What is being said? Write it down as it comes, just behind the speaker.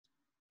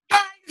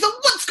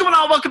going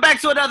on? Welcome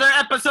back to another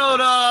episode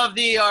of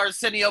the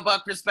Arsenio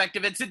Buck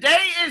Perspective. And today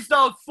is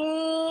the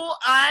full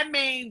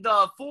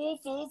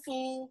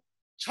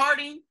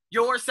charting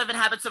your 7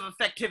 habits of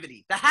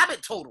effectivity. The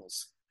habit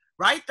totals,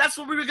 right? That's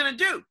what we were going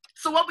to do.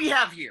 So what we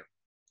have here,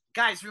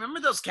 guys, remember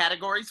those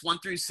categories 1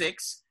 through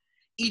 6?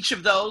 Each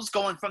of those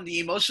going from the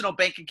emotional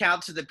bank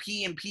account to the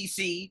P and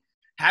PC,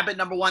 habit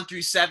number 1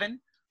 through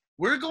 7.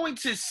 We're going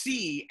to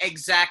see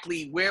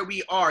exactly where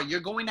we are.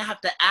 You're going to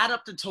have to add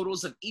up the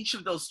totals of each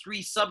of those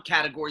 3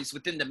 subcategories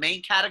within the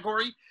main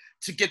category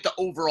to get the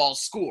overall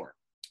score.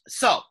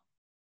 So,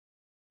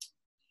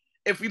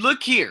 if we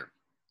look here,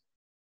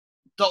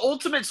 the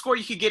ultimate score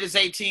you could get is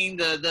 18.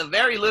 The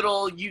very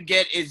little you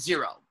get is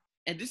 0.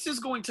 And this is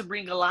going to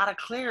bring a lot of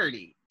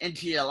clarity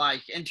into your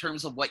life in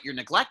terms of what you're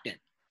neglecting.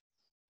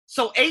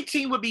 So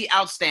 18 would be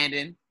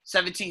outstanding,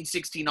 17,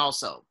 16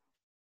 also.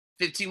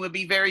 15 would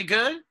be very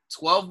good,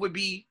 12 would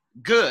be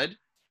good,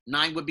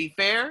 9 would be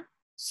fair,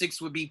 6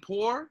 would be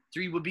poor,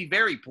 3 would be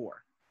very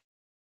poor.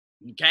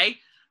 Okay?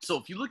 So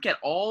if you look at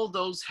all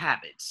those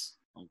habits,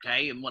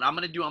 okay, and what I'm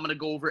going to do, I'm going to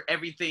go over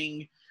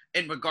everything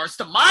in regards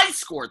to my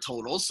score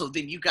total, so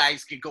then you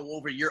guys can go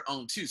over your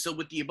own too. So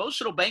with the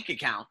emotional bank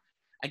account,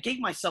 I gave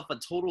myself a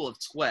total of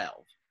 12,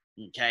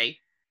 okay?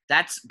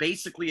 That's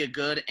basically a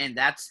good, and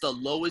that's the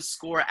lowest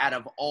score out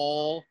of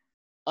all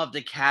of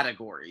the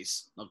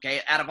categories, okay?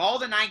 Out of all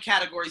the 9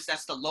 categories,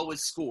 that's the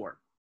lowest score.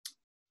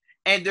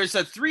 And there's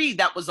a 3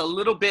 that was a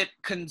little bit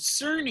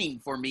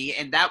concerning for me,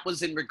 and that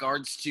was in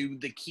regards to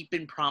the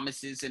keeping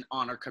promises and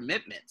honor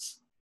commitments.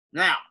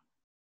 Now,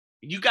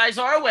 you guys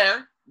are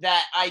aware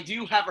that I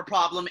do have a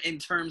problem in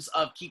terms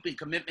of keeping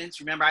commitments.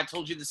 Remember, I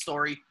told you the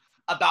story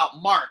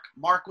about Mark.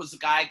 Mark was a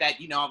guy that,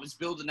 I was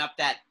building up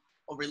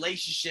a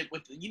relationship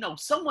with,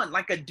 someone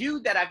like a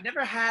dude that I've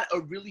never had a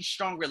really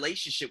strong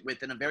relationship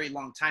with in a very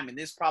long time. And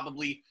this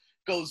probably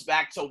goes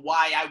back to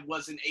why I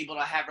wasn't able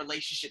to have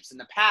relationships in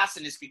the past.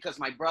 And it's because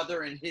my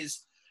brother and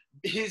his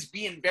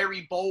being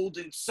very bold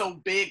and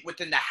so big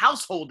within the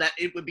household that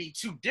it would be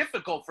too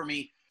difficult for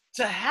me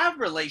to have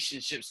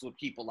relationships with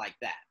people like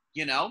that,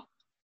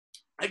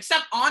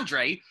 except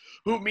Andre,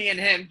 who me and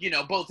him,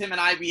 both him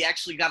and I, we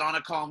actually got on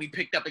a call and we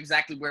picked up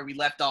exactly where we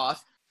left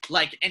off,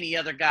 like any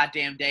other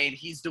goddamn day, and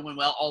he's doing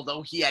well,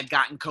 although he had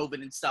gotten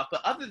COVID and stuff.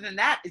 But other than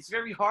that, it's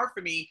very hard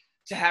for me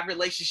to have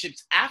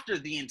relationships after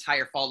the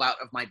entire fallout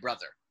of my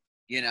brother,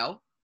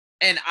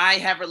 And I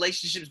have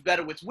relationships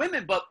better with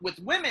women, but with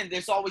women,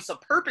 there's always a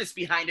purpose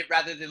behind it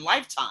rather than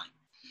lifetime.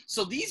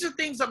 So these are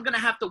things I'm going to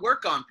have to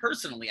work on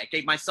personally. I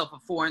gave myself a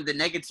 4 in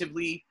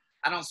the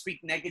I don't speak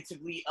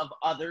negatively of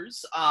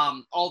others,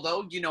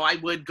 although, I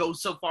would go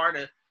so far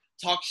to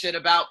talk shit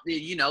about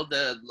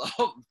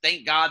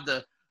thank God,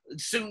 the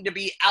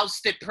soon-to-be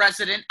ousted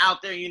president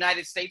out there in the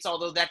United States,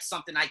 although that's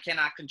something I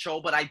cannot control.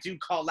 But I do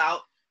call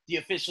out the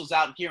officials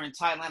out here in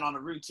Thailand on a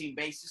routine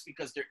basis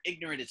because they're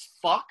ignorant as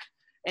fuck,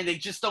 and they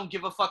just don't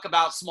give a fuck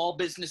about small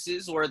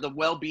businesses or the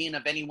well-being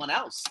of anyone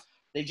else.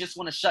 They just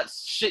want to shut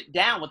shit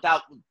down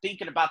without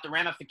thinking about the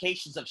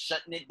ramifications of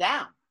shutting it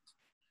down.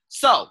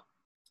 So,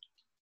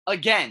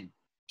 again,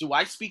 do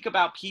I speak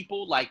about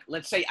people like,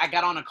 let's say I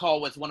got on a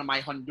call with one of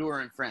my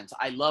Honduran friends.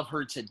 I love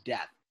her to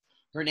death.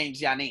 Her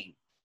name's Yanine.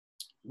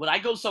 Would I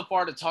go so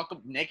far to talk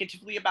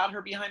negatively about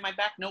her behind my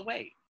back? No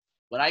way.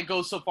 Would I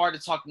go so far to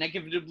talk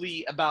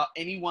negatively about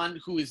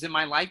anyone who is in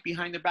my life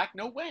behind their back?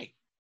 No way.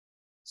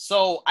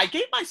 So I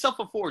gave myself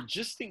a 4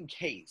 just in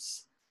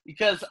case,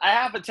 because I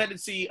have a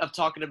tendency of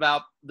talking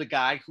about the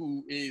guy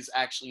who is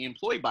actually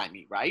employed by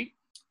me, right?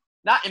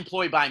 Not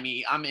employed by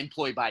me, I'm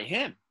employed by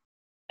him.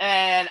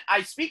 And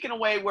I speak in a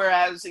way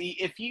whereas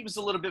if he was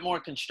a little bit more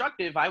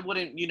constructive, I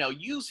wouldn't,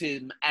 use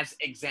him as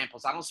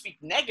examples. I don't speak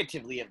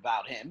negatively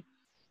about him,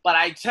 but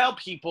I tell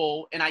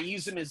people and I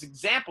use them as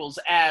examples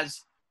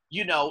as,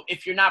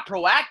 if you're not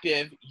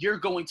proactive, you're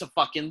going to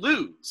fucking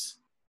lose.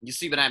 You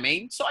see what I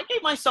mean? So I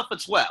gave myself a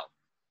 12.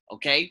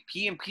 Okay,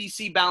 P and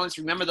PC balance,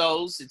 remember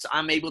those.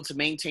 I'm able to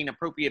maintain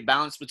appropriate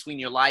balance between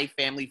your life,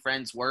 family,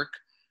 friends, work.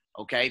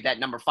 Okay, that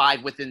number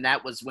 5 within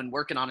that was when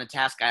working on a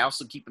task, I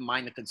also keep in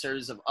mind the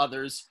concerns of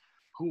others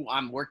who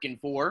I'm working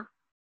for.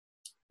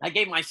 I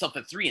gave myself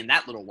a 3 in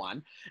that little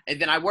one. And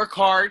then I work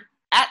hard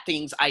at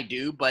things I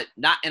do, but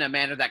not in a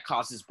manner that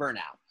causes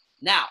burnout.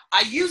 Now,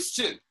 I used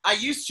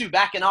to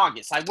back in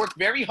August. I worked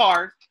very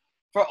hard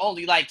for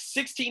only like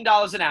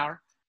 $16 an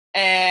hour.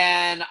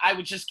 And I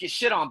would just get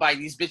shit on by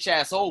these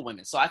bitch-ass old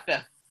women. So I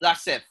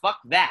said, fuck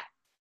that.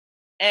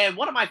 And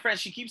one of my friends,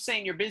 she keeps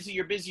saying, you're busy,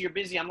 you're busy, you're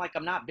busy. I'm like,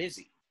 I'm not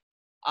busy.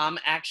 I'm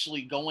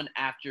actually going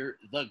after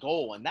the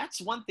goal. And that's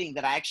one thing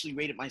that I actually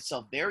rated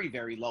myself very,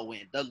 very low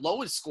in. The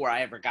lowest score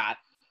I ever got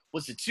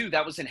was a 2.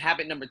 That was in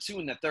habit number 2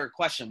 in the 3rd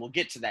question. We'll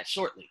get to that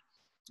shortly.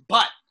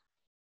 But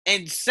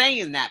in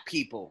saying that,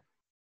 people,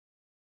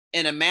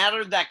 in a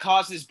manner that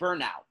causes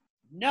burnout,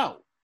 no.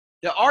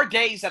 There are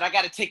days that I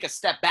got to take a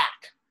step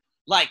back.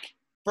 Like,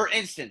 for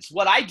instance,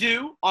 what I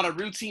do on a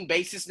routine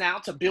basis now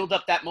to build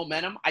up that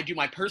momentum, I do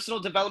my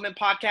personal development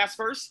podcast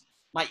first,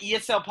 my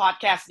ESL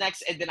podcast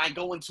next, and then I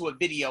go into a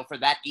video for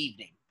that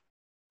evening.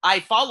 I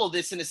follow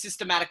this in a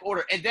systematic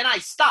order, and then I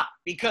stop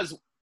because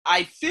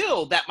I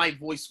feel that my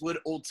voice would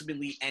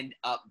ultimately end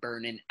up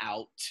burning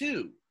out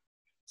too.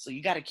 So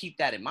you got to keep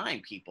that in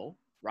mind, people,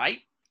 right?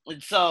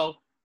 And so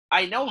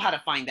I know how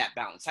to find that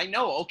balance. I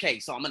know, okay,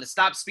 so I'm going to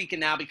stop speaking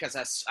now because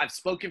I've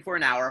spoken for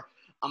an hour.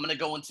 I'm going to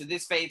go into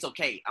this phase.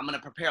 Okay, I'm going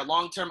to prepare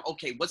long-term.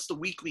 Okay, what's the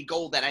weekly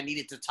goal that I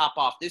needed to top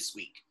off this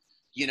week?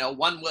 You know,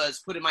 one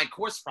was putting my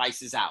course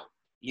prices out.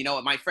 You know,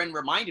 and my friend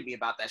reminded me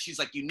about that. She's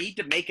like, you need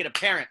to make it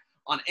apparent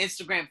on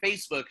Instagram,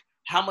 Facebook,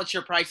 how much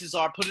your prices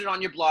are, put it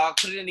on your blog,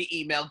 put it in the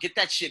email, get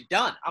that shit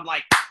done. I'm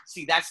like,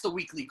 see, that's the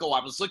weekly goal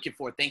I was looking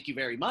for. Thank you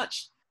very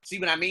much. See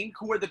what I mean?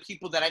 Who are the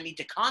people that I need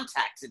to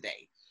contact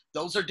today?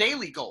 Those are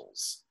daily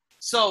goals.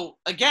 So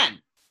again,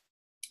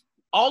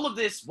 all of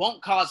this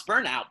won't cause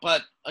burnout,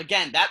 but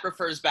again, that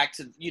refers back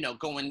to, you know,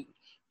 going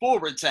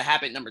forward to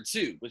habit number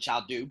 2, which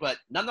I'll do. But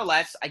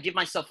nonetheless, I give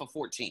myself a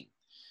 14.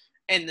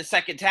 And the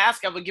second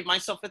task, I would give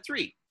myself a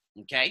 3,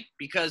 okay?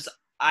 Because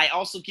I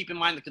also keep in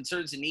mind the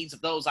concerns and needs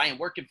of those I am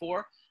working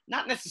for.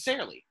 Not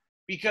necessarily,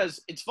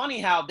 because it's funny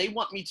how they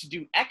want me to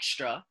do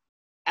extra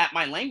at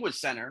my language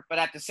center, but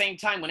at the same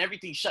time, when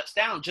everything shuts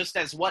down, just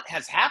as what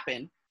has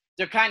happened,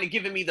 they're kind of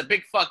giving me the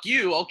big fuck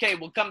you. Okay,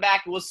 we'll come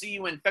back and we'll see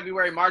you in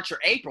February, March, or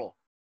April.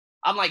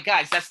 I'm like,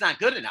 guys, that's not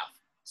good enough.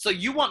 So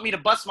you want me to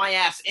bust my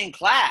ass in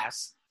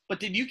class, but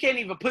then you can't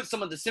even put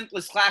some of the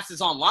simplest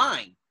classes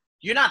online.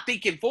 You're not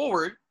thinking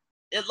forward.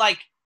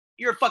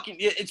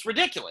 It's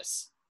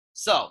ridiculous.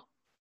 So,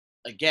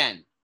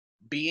 again,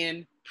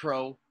 being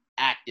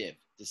proactive.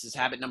 This is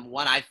habit number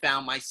 1. I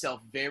found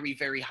myself very,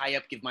 very high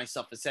up. Give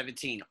myself a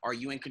 17. Are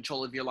you in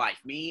control of your life?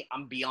 Me,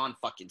 I'm beyond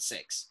fucking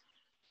 6.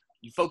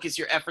 You focus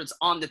your efforts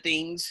on the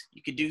things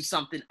you could do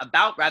something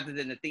about rather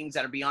than the things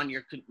that are beyond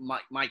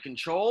my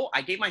control.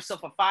 I gave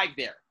myself a 5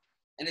 there.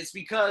 And it's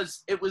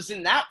because it was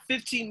in that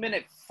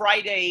 15-minute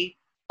Friday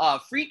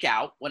freak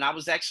out when I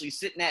was actually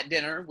sitting at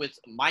dinner with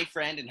my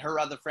friend and her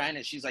other friend.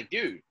 And she's like,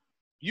 dude,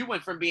 you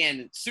went from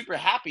being super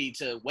happy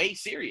to way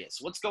serious.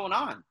 What's going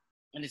on?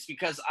 And it's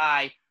because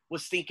I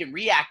was thinking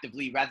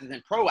reactively rather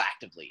than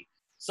proactively.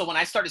 So when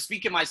I started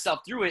speaking myself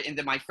through it and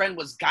then my friend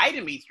was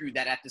guiding me through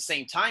that at the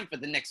same time for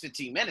the next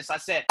 15 minutes, I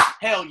said,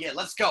 hell yeah,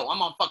 let's go.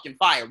 I'm on fucking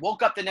fire.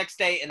 Woke up the next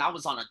day and I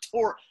was on a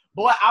tour.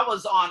 Boy, I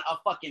was on a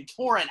fucking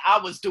torrent. I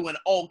was doing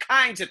all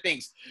kinds of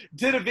things.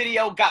 Did a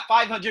video, got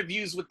 500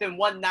 views within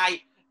one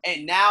night.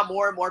 And now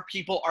more and more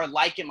people are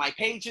liking my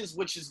pages,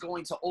 which is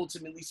going to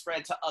ultimately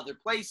spread to other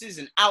places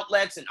and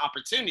outlets and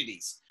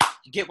opportunities.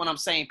 You get what I'm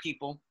saying,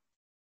 people?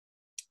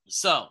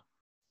 So,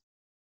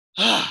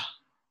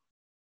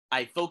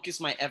 I focus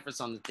my efforts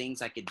on the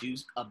things I could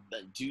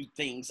do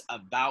things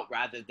about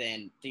rather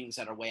than things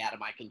that are way out of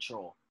my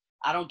control.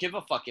 I don't give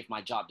a fuck if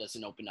my job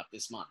doesn't open up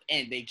this month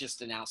and they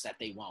just announced that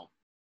they won't.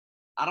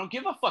 I don't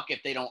give a fuck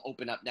if they don't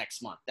open up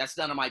next month. That's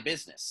none of my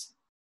business.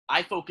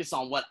 I focus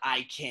on what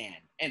I can.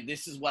 And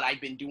this is what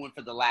I've been doing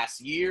for the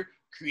last year,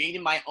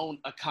 creating my own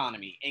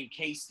economy in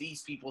case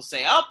these people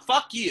say, oh,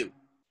 fuck you.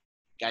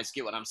 Guys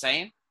get what I'm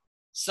saying?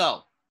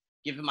 So,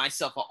 giving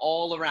myself an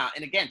all around.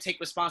 And again,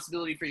 take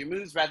responsibility for your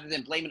moves rather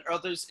than blaming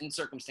others in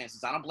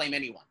circumstances. I don't blame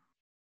anyone.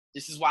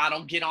 This is why I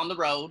don't get on the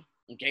road.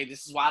 Okay,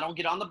 this is why I don't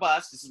get on the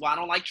bus. This is why I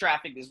don't like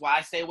traffic. This is why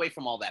I stay away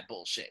from all that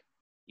bullshit.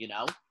 You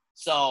know?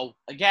 So,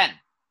 again,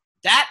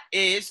 that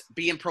is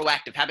being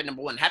proactive. Habit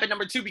number 1. Habit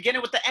number 2,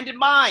 beginning with the end in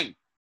mind.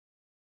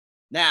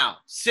 Now,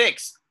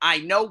 6, I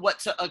know what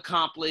to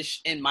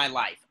accomplish in my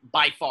life.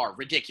 By far,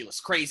 ridiculous,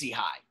 crazy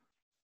high.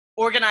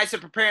 Organize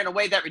and prepare in a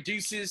way that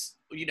reduces,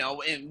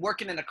 and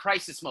working in a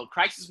crisis mode.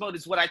 Crisis mode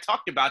is what I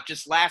talked about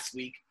just last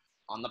week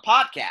on the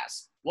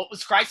podcast. What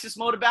was crisis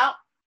mode about?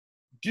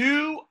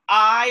 Do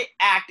I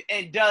act,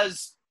 and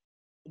does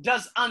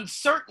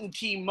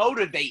uncertainty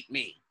motivate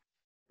me?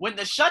 When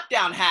the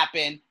shutdown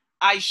happened,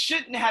 I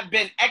shouldn't have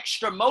been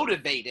extra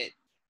motivated,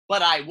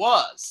 but I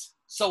was.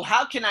 So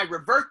how can I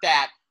revert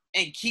that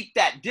and keep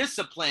that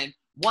discipline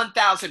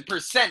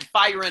 1,000%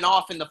 firing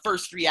off in the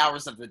first 3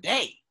 hours of the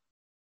day?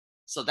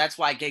 So that's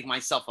why I gave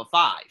myself a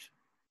 5,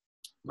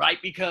 right?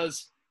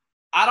 Because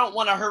I don't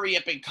want to hurry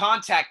up and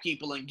contact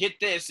people and get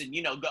this and,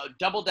 go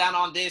double down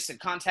on this and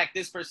contact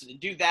this person and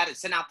do that and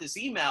send out this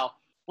email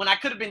when I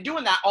could have been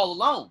doing that all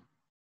alone.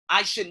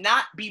 I should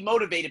not be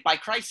motivated by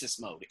crisis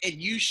mode, and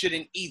you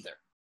shouldn't either.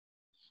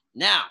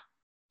 Now,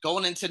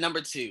 going into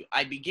number 2,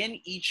 I begin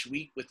each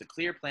week with a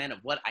clear plan of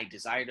what I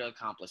desire to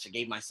accomplish. I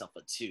gave myself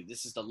a 2.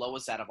 This is the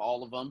lowest out of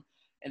all of them,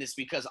 and it's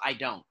because I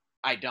don't.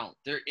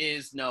 There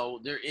is no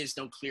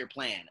clear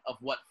plan of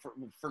what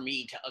for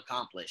me to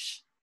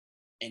accomplish.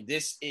 And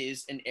this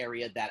is an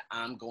area that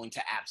I'm going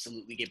to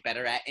absolutely get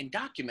better at and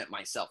document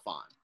myself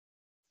on.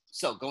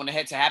 So going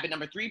ahead to habit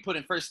number 3,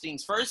 putting first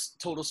things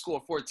first, total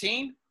score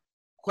 14.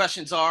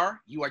 Questions are,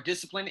 you are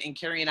disciplined in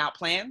carrying out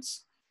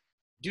plans.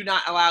 Do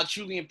not allow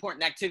truly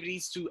important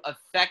activities to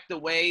affect the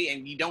way,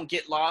 and you don't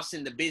get lost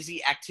in the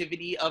busy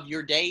activity of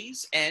your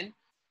days. And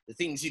the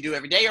things you do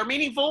every day are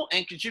meaningful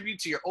and contribute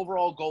to your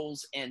overall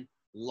goals in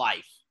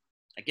life.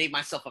 I gave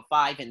myself a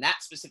 5 in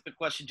that specific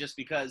question just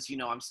because,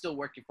 I'm still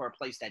working for a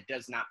place that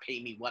does not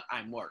pay me what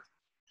I'm worth.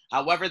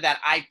 However, that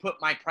I put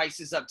my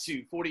prices up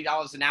to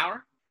 $40 an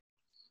hour,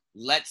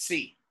 let's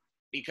see.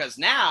 Because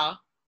now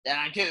that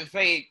I'm getting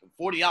paid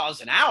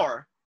 $40 an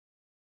hour,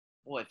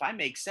 boy, if I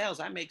make sales,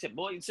 I make it.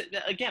 Boy,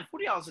 again,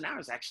 $40 an hour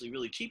is actually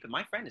really cheap. And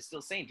my friend is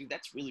still saying, dude,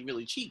 that's really,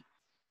 really cheap.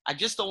 I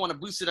just don't want to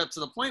boost it up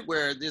to the point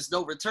where there's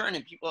no return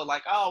and people are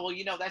like, oh, well,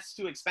 you know, that's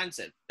too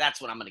expensive.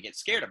 That's what I'm going to get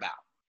scared about.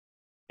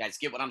 You guys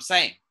get what I'm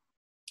saying?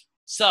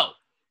 So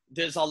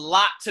there's a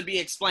lot to be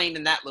explained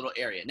in that little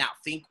area. Now,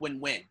 think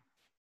win-win.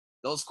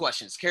 Those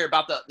questions. Care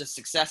about the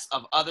success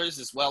of others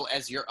as well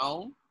as your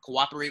own.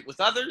 Cooperate with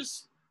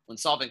others. When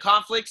solving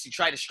conflicts, you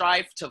try to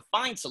strive to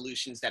find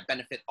solutions that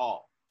benefit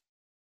all.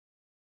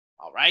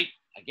 All right?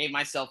 I gave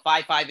myself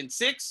 5, 5, and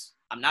 6.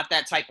 I'm not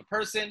that type of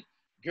person.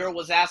 Girl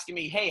was asking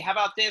me, hey, how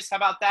about this? How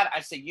about that?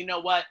 I said, you know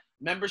what?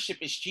 Membership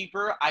is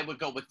cheaper. I would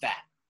go with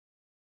that.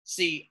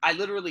 See, I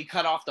literally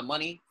cut off the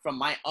money from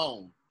my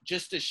own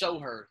just to show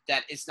her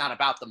that it's not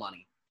about the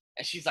money.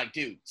 And she's like,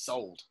 dude,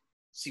 sold.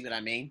 See what I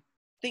mean?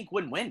 Think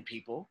win-win,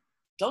 people.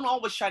 Don't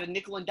always try to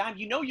nickel and dime.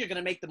 You know you're going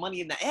to make the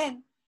money in the end.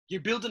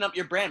 You're building up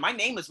your brand. My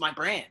name is my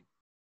brand.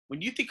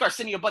 When you think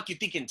Arsenio Buck, you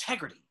think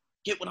integrity.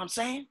 Get what I'm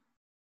saying?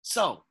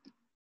 So,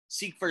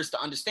 seek first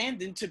to understand,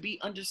 then to be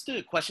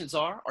understood. Questions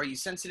are you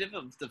sensitive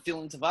of the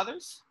feelings of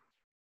others?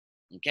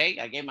 Okay,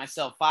 I gave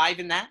myself 5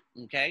 in that,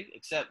 okay?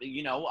 Except,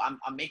 you know,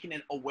 I'm making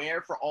it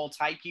aware for all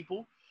Thai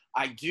people.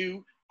 I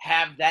do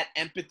have that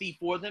empathy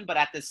for them, but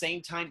at the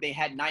same time, they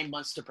had 9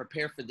 months to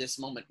prepare for this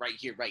moment right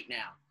here, right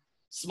now.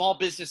 Small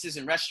businesses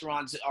and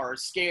restaurants are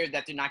scared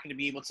that they're not going to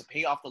be able to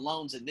pay off the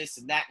loans and this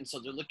and that, and so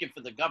they're looking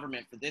for the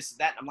government for this and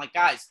that. And I'm like,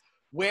 guys,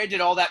 where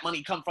did all that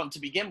money come from to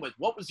begin with?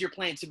 What was your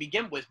plan to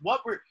begin with?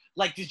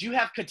 Did you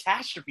have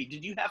catastrophe?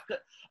 Did you have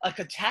a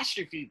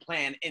catastrophe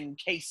plan in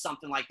case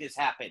something like this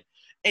happened?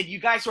 And you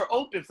guys were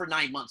open for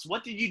 9 months.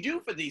 What did you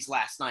do for these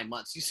last 9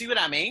 months? You see what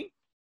I mean?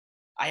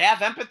 I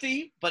have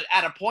empathy, but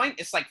at a point,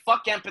 it's like,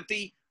 fuck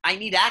empathy. I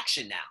need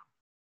action now.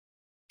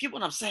 Get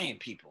what I'm saying,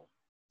 people?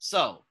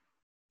 So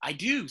I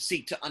do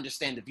seek to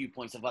understand the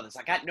viewpoints of others.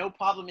 I got no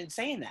problem in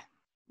saying that.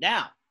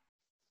 Now,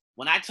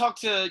 when I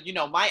talked to, you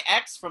know, my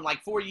ex from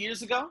like 4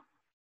 years ago,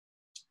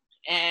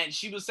 and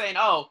she was saying,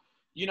 oh,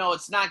 you know,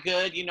 it's not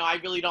good. You know, I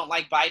really don't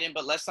like Biden,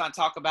 but let's not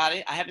talk about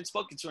it. I haven't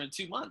spoken to her in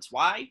 2 months.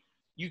 Why?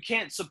 You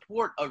can't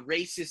support a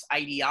racist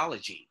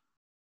ideology.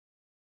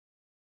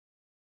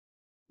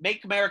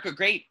 Make America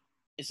Great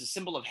is a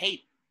symbol of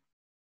hate.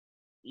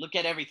 Look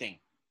at everything.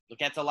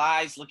 Look at the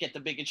lies. Look at the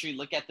bigotry.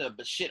 Look at the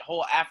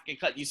shithole African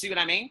cut. You see what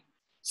I mean?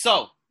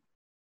 So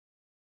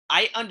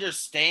I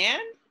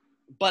understand,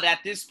 but at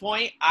this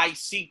point, I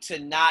seek to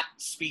not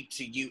speak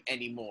to you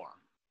anymore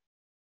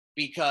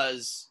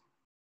because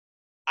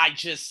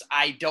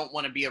I don't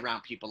want to be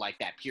around people like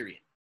that, period.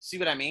 See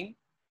what I mean?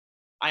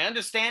 I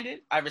understand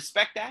it. I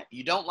respect that.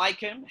 You don't like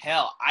him.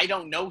 Hell, I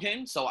don't know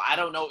him, so I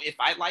don't know if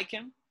I like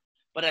him.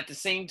 But at the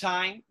same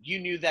time, you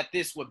knew that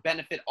this would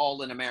benefit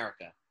all in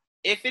America.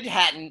 If it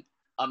hadn't,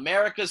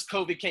 America's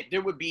COVID case,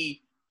 there would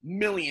be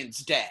millions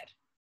dead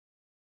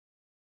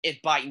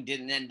if Biden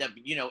didn't end up,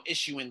 you know,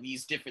 issuing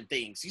these different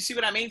things. You see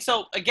what I mean?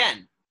 So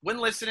again, when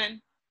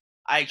listening,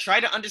 I try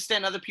to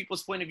understand other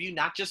people's point of view,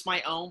 not just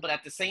my own, but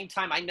at the same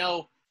time, I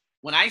know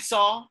when I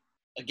saw,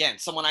 again,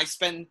 someone I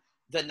spend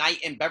the night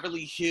in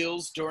Beverly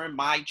Hills during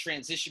my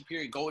transition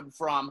period, going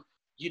from,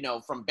 you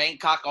know, from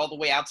Bangkok all the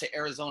way out to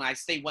Arizona. I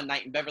stayed one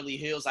night in Beverly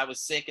Hills. I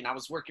was sick and I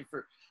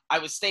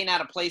was staying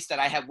at a place that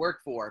I had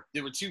worked for.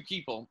 There were 2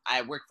 people I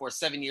had worked for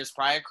 7 years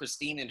prior,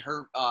 Christine and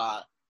her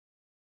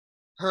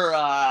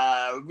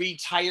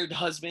retired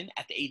husband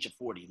at the age of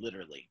 40,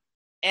 literally.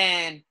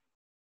 And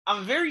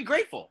I'm very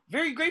grateful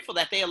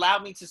that they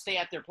allowed me to stay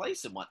at their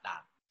place and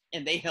whatnot.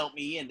 And they helped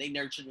me and they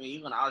nurtured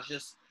me when I was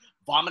just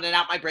vomiting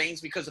out my brains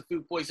because of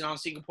food poisoning on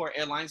Singapore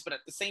Airlines. But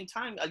at the same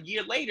time, a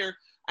year later,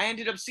 I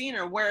ended up seeing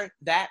her wear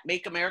that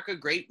Make America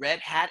Great red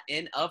hat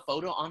in a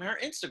photo on her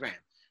Instagram.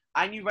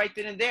 I knew right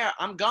then and there,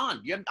 I'm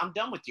gone. I'm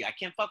done with you. I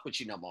can't fuck with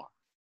you no more.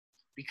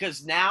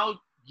 Because now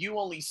you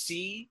only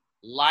see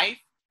life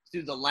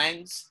through the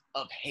lens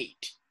of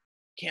hate.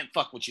 Can't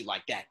fuck with you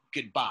like that.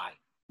 Goodbye.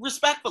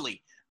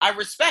 Respectfully, I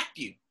respect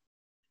you.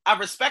 I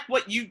respect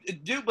what you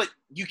do, but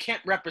you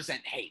can't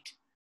represent hate.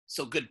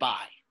 So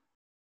goodbye.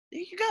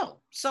 There you go.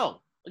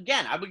 So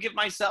again, I would give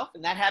myself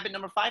in that habit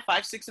number 5,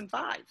 5, 6, and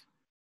 5.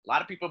 A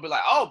lot of people will be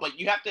like, oh, but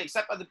you have to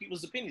accept other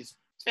people's opinions.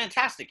 It's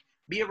fantastic.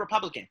 Be a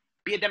Republican.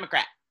 Be a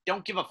Democrat.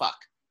 Don't give a fuck.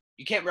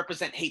 You can't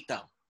represent hate,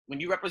 though. When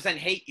you represent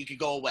hate, you can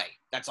go away.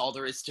 That's all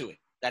there is to it.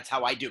 That's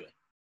how I do it.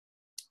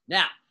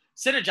 Now,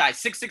 synergize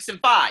 6, 6, and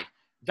 5.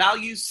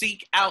 Value,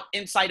 seek out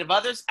insight of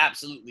others?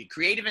 Absolutely.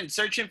 Creative and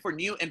searching for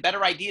new and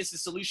better ideas and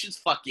solutions?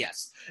 Fuck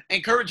yes.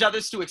 Encourage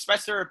others to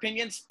express their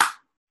opinions?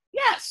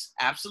 Yes,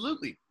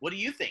 absolutely. What do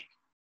you think?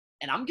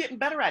 And I'm getting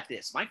better at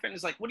this. My friend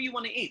is like, what do you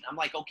want to eat? I'm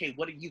like, okay,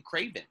 what are you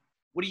craving?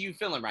 What are you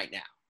feeling right now?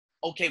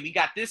 Okay, we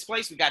got this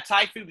place. We got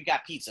Thai food. We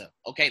got pizza.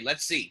 Okay,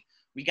 let's see.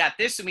 We got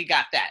this and we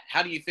got that.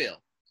 How do you feel?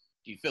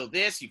 Do you feel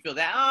this? You feel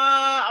that?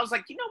 I was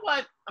like, you know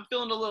what? I'm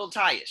feeling a little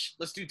Thai-ish.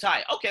 Let's do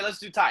Thai. Okay, let's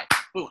do Thai.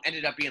 Boom.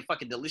 Ended up being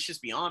fucking delicious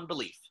beyond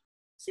belief.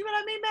 See what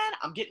I mean, man?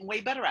 I'm getting way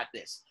better at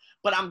this.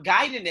 But I'm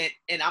guiding it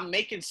and I'm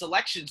making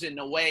selections in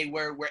a way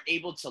where we're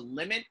able to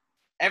limit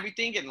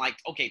everything and like,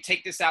 okay,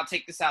 take this out,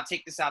 take this out,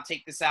 take this out,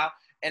 take this out.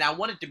 And I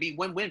want it to be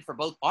win-win for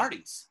both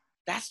parties.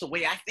 That's the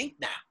way I think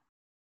now.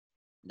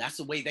 That's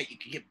the way that you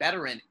can get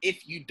better in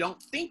if you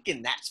don't think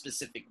in that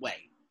specific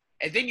way.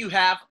 And then you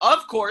have,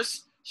 of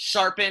course,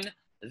 sharpen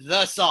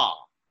the saw,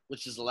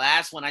 which is the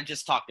last one I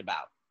just talked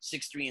about.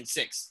 6, 3, and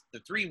 6. The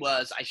 3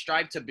 was I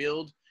strive to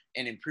build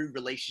and improve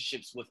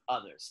relationships with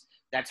others.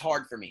 That's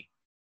hard for me.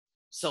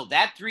 So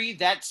that 3,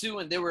 that 2,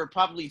 and there were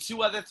probably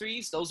 2 other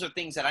 3s. Those are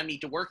things that I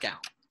need to work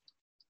out,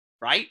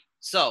 right?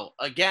 So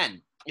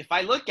again, if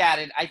I look at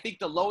it, I think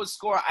the lowest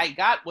score I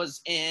got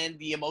was in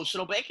the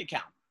emotional bank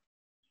account.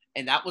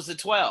 And that was a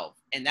 12.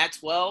 And that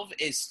 12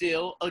 is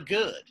still a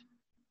good.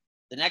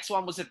 The next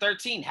one was a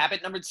 13,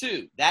 habit number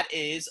 2. That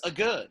is a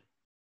good.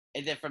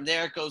 And then from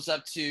there, it goes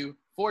up to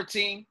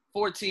 14,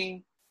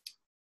 14.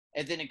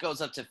 And then it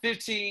goes up to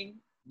 15,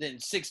 then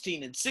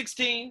 16 and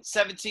 16,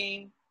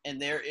 17. And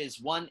there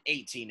is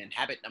 118 in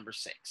habit number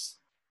 6.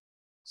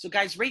 So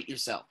guys, rate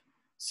yourself.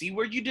 See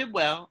where you did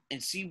well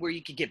and see where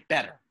you can get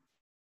better.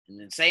 And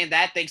then saying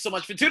that, thanks so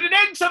much for tuning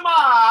in to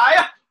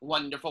my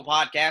wonderful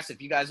podcast.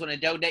 If you guys want to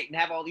donate and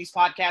have all these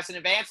podcasts in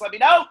advance, let me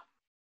know.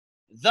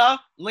 The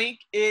link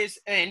is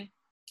in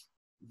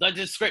the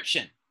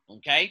description,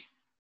 okay?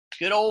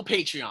 Good old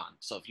Patreon.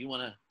 So if you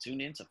want to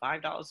tune in to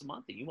 $5 a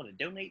month and you want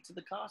to donate to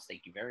the cause,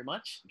 thank you very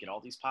much. Get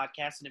all these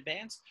podcasts in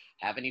advance.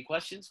 Have any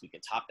questions, we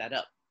can top that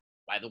up.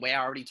 By the way,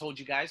 I already told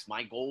you guys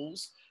my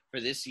goals for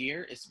this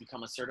year is to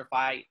become a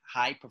certified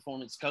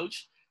high-performance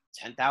coach.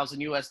 $10,000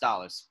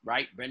 US,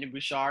 right? Brendan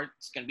Bouchard,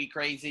 it's going to be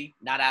crazy.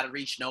 Not out of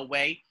reach, no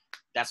way.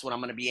 That's what I'm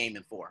going to be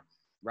aiming for,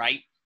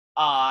 right?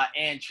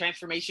 And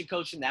transformation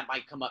coaching, that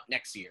might come up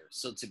next year.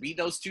 So to be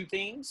those 2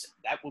 things,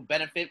 that will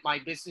benefit my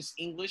business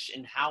English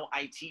and how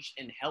I teach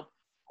and help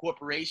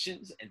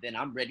corporations. And then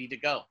I'm ready to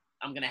go.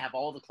 I'm going to have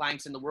all the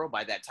clients in the world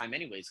by that time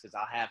anyways, because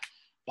I'll have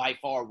by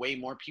far way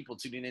more people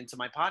tuning into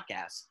my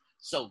podcast.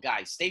 So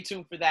guys, stay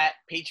tuned for that.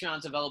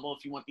 Patreon's available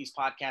if you want these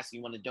podcasts and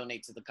you want to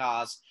donate to the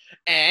cause.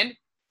 And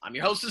I'm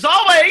your host as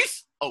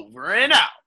always, over and out.